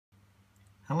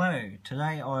Hello,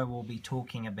 today I will be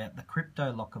talking about the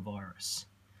Cryptolocker virus.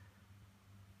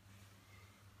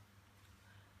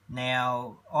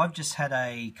 Now, I've just had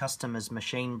a customer's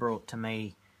machine brought to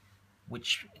me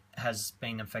which has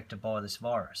been infected by this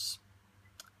virus.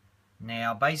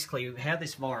 Now, basically how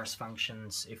this virus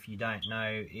functions, if you don't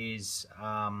know, is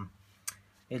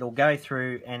it'll go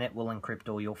through and it will encrypt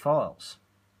all your files.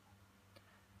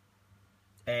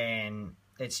 And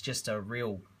it's just a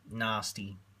real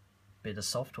nasty bit of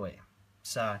software.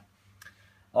 So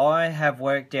I have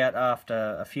worked out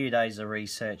after a few days of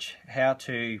research how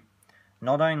to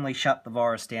not only shut the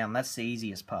virus down, that's the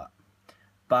easiest part,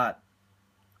 but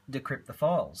decrypt the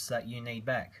files that you need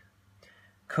back.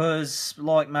 Because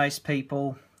like most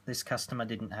people, this customer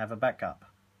didn't have a backup,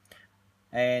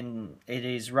 and it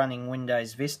is running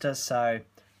Windows Vista, so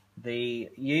the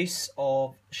use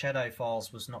of shadow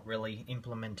files was not really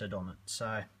implemented on it.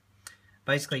 So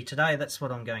basically today that's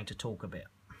what I'm going to talk about,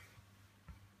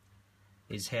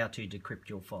 is how to decrypt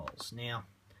your files. Now,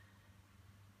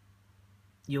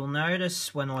 you'll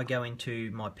notice when I go into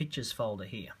my pictures folder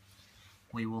here,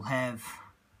 we will have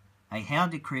a how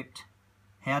decrypt,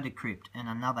 and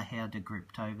another how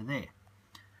decrypt over there.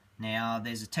 Now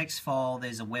there's a text file,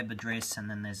 there's a web address,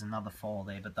 and then there's another file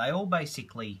there, but they all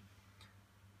basically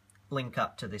link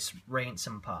up to this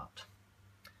ransom part.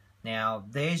 Now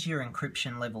there's your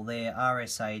encryption level there,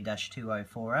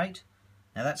 RSA-2048.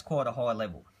 Now that's quite a high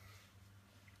level,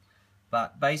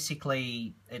 but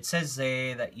basically it says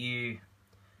there that you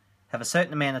have a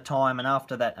certain amount of time, and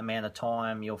after that amount of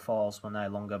time your files will no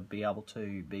longer be able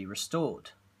to be restored,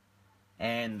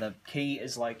 and the key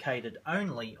is located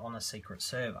only on a secret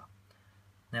server.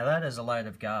 Now that is a load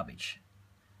of garbage.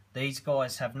 These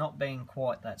guys have not been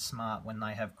quite that smart when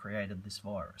they have created this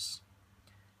virus.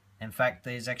 In fact,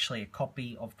 there's actually a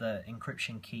copy of the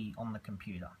encryption key on the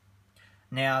computer.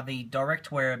 Now, the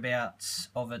direct whereabouts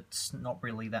of it's not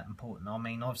really that important. I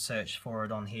mean, I've searched for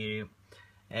it on here,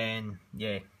 and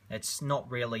yeah, it's not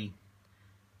really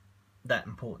that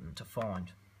important to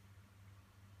find.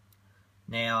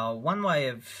 Now, one way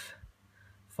of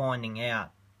finding out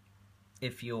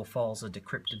if your files are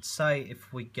decrypted, say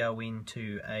if we go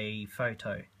into a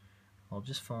photo, I'll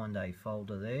just find a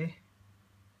folder there.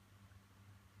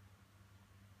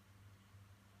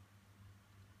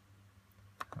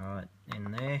 Alright,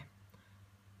 in there,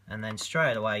 and then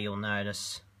straight away you'll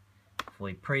notice if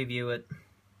we preview it,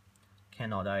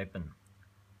 cannot open.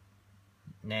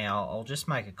 Now I'll just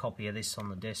make a copy of this on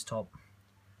the desktop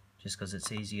just because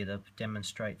it's easier to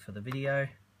demonstrate for the video.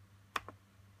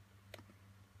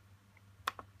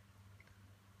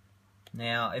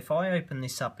 Now if I open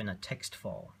this up in a text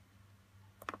file,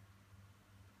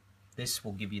 this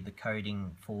will give you the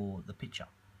coding for the picture.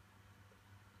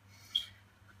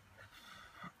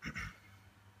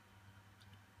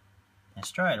 Now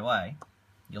straight away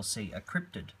you'll see a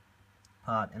crypted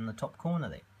part in the top corner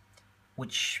there,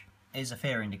 which is a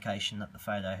fair indication that the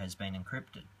photo has been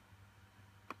encrypted.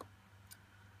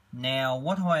 Now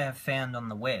what I have found on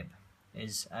the web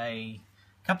is a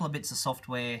couple of bits of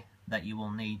software that you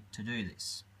will need to do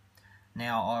this.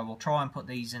 Now I will try and put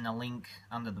these in a link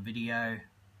under the video.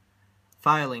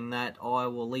 Failing that, I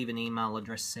will leave an email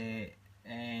address there,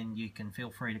 and you can feel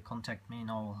free to contact me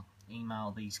and I'll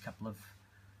email these couple of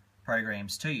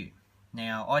programs to you.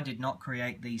 Now I did not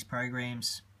create these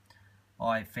programs,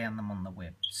 I found them on the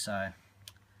web. So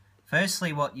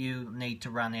firstly, what you need to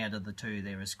run out of the two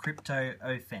there is Crypto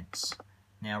Offense.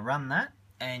 Now run that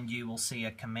and you will see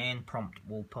a command prompt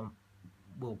will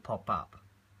pop up.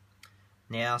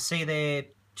 Now see there,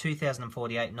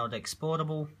 2048 not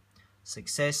exportable,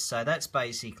 success. So that's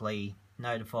basically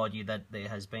notified you that there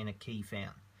has been a key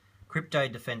found. Crypto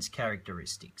defense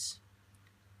characteristics.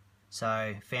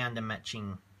 So found a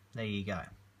matching, there you go.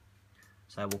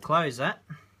 So we'll close that.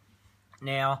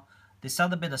 Now this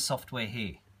other bit of software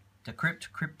here,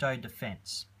 Decrypt Crypto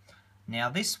Defense. Now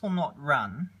this will not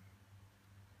run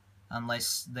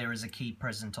unless there is a key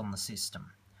present on the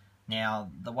system.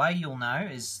 Now the way you'll know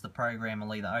is the program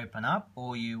will either open up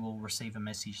or you will receive a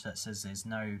message that says there's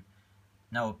no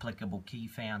applicable key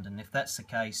found, and if that's the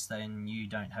case then you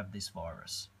don't have this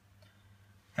virus.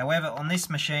 However, on this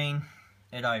machine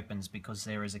it opens because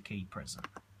there is a key present.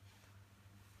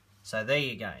 So there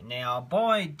you go. Now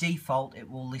by default it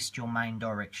will list your main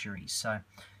directories. So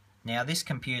now this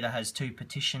computer has 2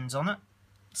 partitions on it.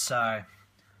 So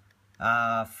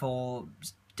for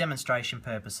demonstration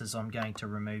purposes I'm going to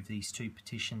remove these 2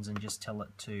 partitions and just tell it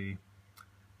to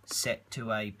set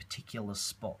to a particular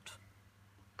spot.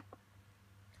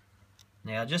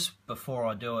 Now just before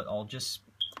I do it, I'll just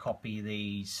copy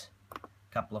these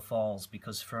couple of files,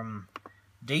 because from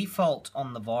default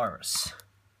on the virus,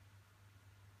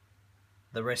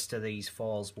 the rest of these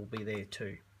files will be there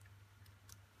too.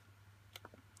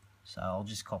 So I'll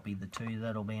just copy the two,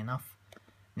 that'll be enough.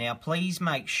 Now please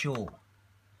make sure,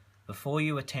 before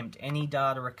you attempt any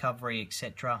data recovery,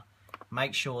 etc.,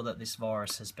 make sure that this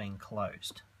virus has been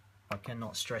closed. I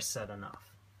cannot stress that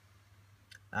enough.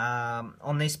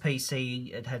 On this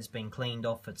PC, it has been cleaned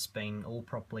off, it's been all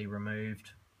properly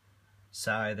removed,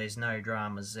 so there's no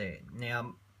dramas there.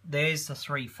 Now, there's the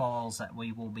three files that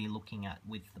we will be looking at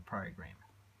with the program.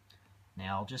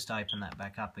 Now, I'll just open that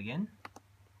back up again.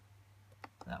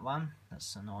 That one,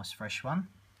 that's a nice fresh one.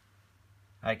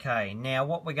 Okay, now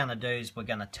what we're going to do is we're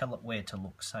going to tell it where to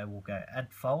look. So we'll go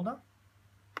Add Folder.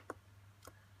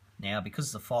 Now,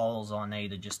 because the files I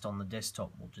need are just on the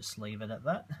desktop, we'll just leave it at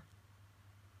that.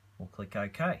 We'll click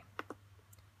OK.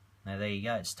 Now there you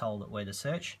go, it's told it where to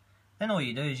search. Then all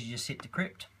you do is you just hit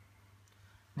Decrypt.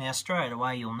 Now straight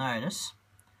away you'll notice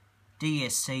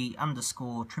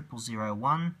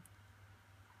DSC_0001.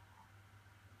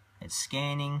 It's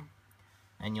scanning,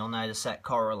 and you'll notice that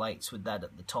correlates with that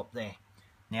at the top there.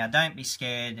 Now don't be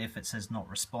scared if it says not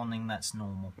responding, that's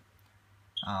normal.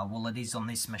 Well, it is on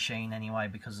this machine anyway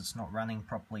because it's not running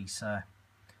properly, so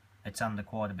it's under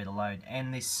quite a bit of load.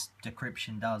 And this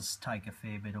decryption does take a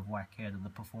fair bit of whack out of the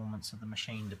performance of the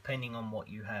machine depending on what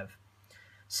you have.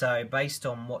 So based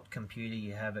on what computer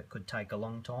you have, it could take a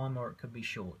long time or it could be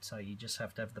short, so you just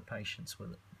have to have the patience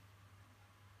with it.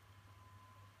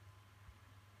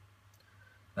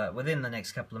 But within the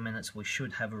next couple of minutes we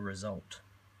should have a result.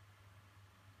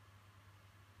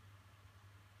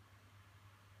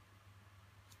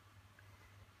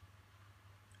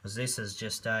 Because this is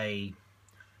just a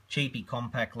cheapy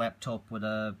compact laptop with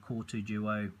a Core 2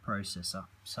 Duo processor.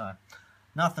 So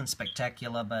nothing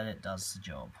spectacular, but it does the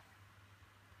job.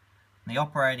 The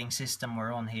operating system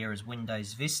we're on here is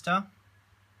Windows Vista,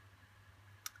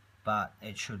 but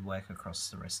it should work across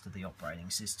the rest of the operating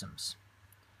systems.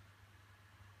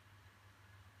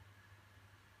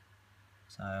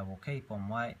 So we'll keep on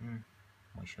waiting.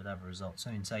 We should have a result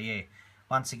soon. So yeah,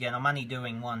 once again, I'm only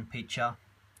doing one picture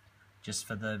just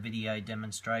for the video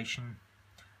demonstration.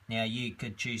 Now you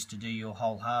could choose to do your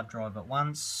whole hard drive at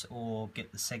once or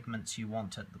get the segments you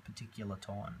want at the particular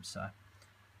time. So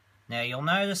now you'll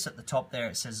notice at the top there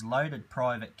it says loaded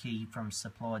private key from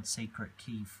supplied secret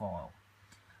key file.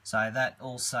 So that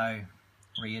also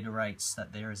reiterates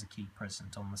that there is a key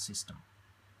present on the system.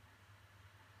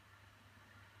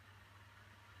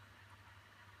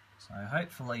 So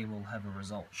hopefully we'll have a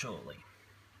result shortly.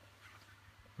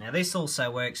 Now this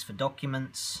also works for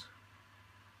documents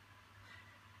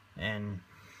and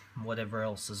whatever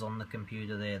else is on the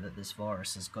computer there that this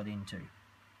virus has got into.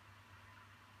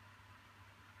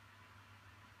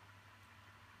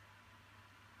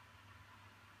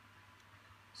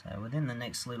 So within the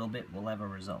next little bit we'll have a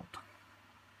result.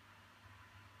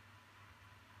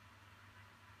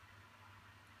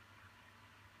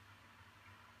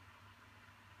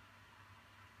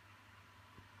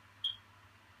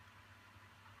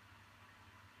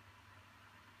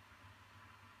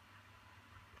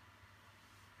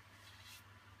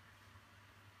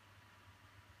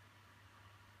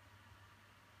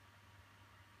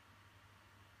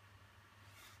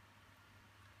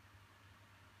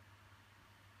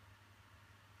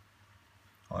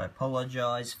 I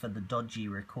apologise for the dodgy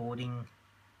recording,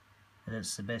 but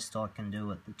it's the best I can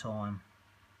do at the time.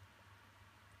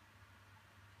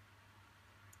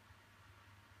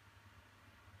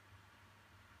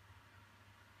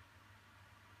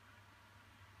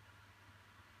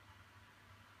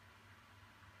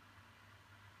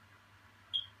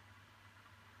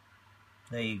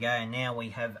 There you go, now we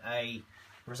have a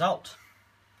result.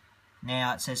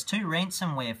 Now it says 2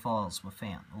 ransomware files were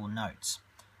found, or notes.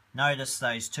 Notice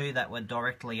those 2 that were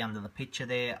directly under the picture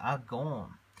there are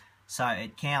gone. So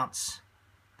it counts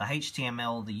the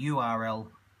HTML, the URL,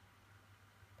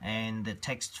 and the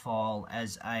text file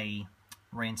as a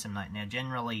ransom note. Now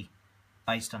generally,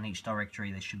 based on each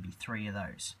directory, there should be 3 of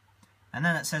those. And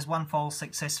then it says 1 file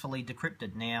successfully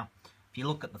decrypted. Now, if you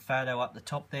look at the photo up the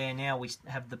top there, now we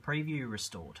have the preview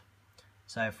restored.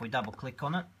 So if we double click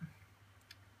on it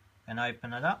and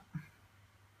open it up,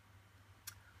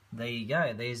 there you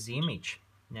go, there's the image,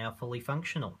 now fully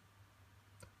functional.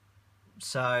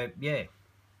 So yeah,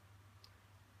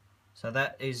 so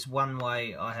that is one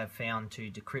way I have found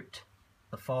to decrypt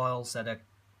the files that are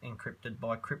encrypted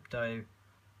by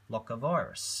Cryptolocker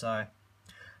virus. So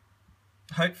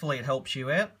hopefully it helps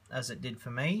you out as it did for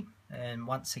me. And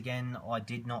once again, I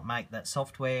did not make that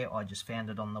software, I just found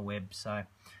it on the web. So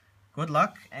good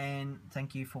luck and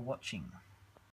thank you for watching.